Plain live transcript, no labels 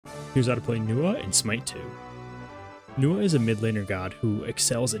Here's how to play Nua in Smite 2. Nua is a mid laner god who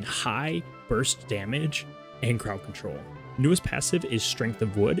excels in high burst damage and crowd control. Nua's passive is Strength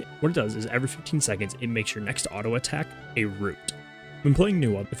of Wood. What it does is every 15 seconds, it makes your next auto attack a root. When playing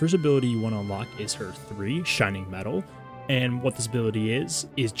Nua, the first ability you want to unlock is her 3, Shining Metal. And what this ability is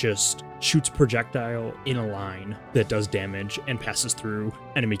just shoots projectile in a line that does damage and passes through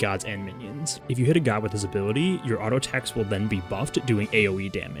enemy gods and minions. If you hit a god with this ability, your auto attacks will then be buffed, doing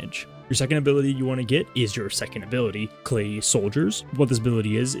AoE damage. Your second ability you want to get is your second ability, Clay Soldiers. What this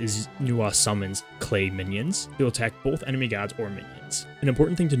ability is Nua summons clay minions. They'll attack both enemy gods or minions. An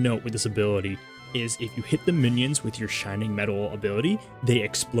important thing to note with this ability is if you hit the minions with your Shining Metal ability, they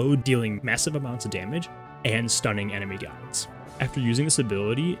explode, dealing massive amounts of damage and stunning enemy gods. After using this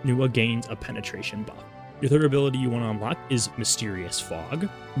ability, Nua gains a penetration buff. Your third ability you want to unlock is Mysterious Fog.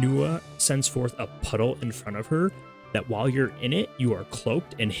 Nua sends forth a puddle in front of her that while you're in it, you are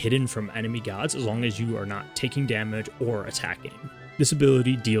cloaked and hidden from enemy gods as long as you are not taking damage or attacking. This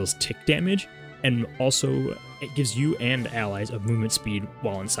ability deals tick damage, and also it gives you and allies a movement speed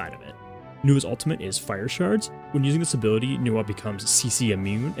while inside of it. Nua's ultimate is Fire Shards. When using this ability, Nua becomes CC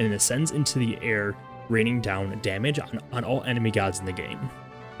immune and ascends into the air, raining down damage on all enemy gods in the game.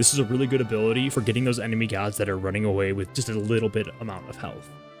 This is a really good ability for getting those enemy gods that are running away with just a little bit amount of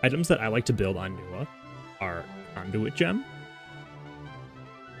health. Items that I like to build on Nua are Conduit Gem,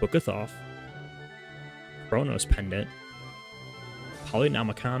 Book of Thoth, Chronos Pendant,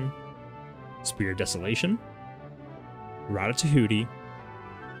 Polynomicon, Spear of Desolation, Rod of Tahuti,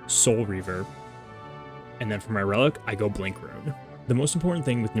 Soul Reaver, and then for my relic, I go Blink Rune. The most important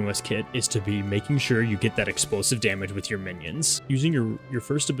thing with Nua's kit is to be making sure you get that explosive damage with your minions. Using your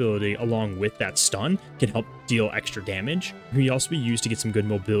first ability along with that stun can help deal extra damage. It can also be used to get some good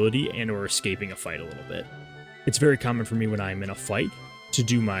mobility and or escaping a fight a little bit. It's very common for me when I'm in a fight to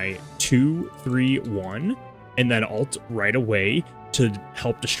do my 2-3-1 and then ult right away to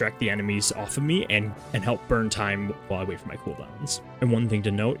help distract the enemies off of me and help burn time while I wait for my cooldowns. And one thing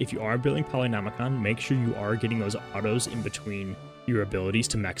to note, if you are building Polynomicon, make sure you are getting those autos in between your abilities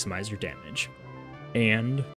to maximize your damage. And